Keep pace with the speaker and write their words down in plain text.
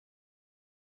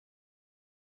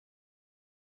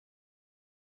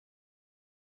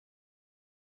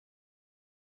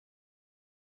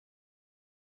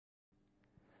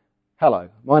Hello,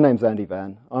 my name's Andy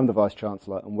Vann. I'm the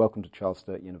Vice-Chancellor and welcome to Charles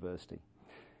Sturt University.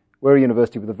 We're a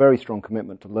university with a very strong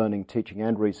commitment to learning, teaching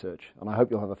and research, and I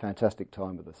hope you'll have a fantastic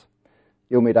time with us.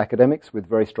 You'll meet academics with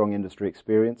very strong industry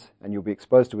experience, and you'll be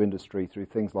exposed to industry through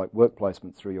things like work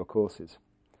placements through your courses.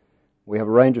 We have a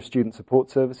range of student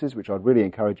support services which I'd really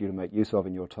encourage you to make use of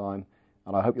in your time,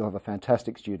 and I hope you'll have a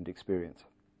fantastic student experience.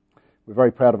 We're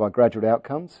very proud of our graduate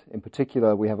outcomes. In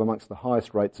particular, we have amongst the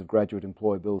highest rates of graduate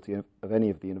employability of any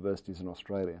of the universities in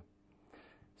Australia.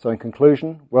 So in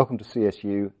conclusion, welcome to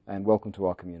CSU and welcome to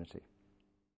our community.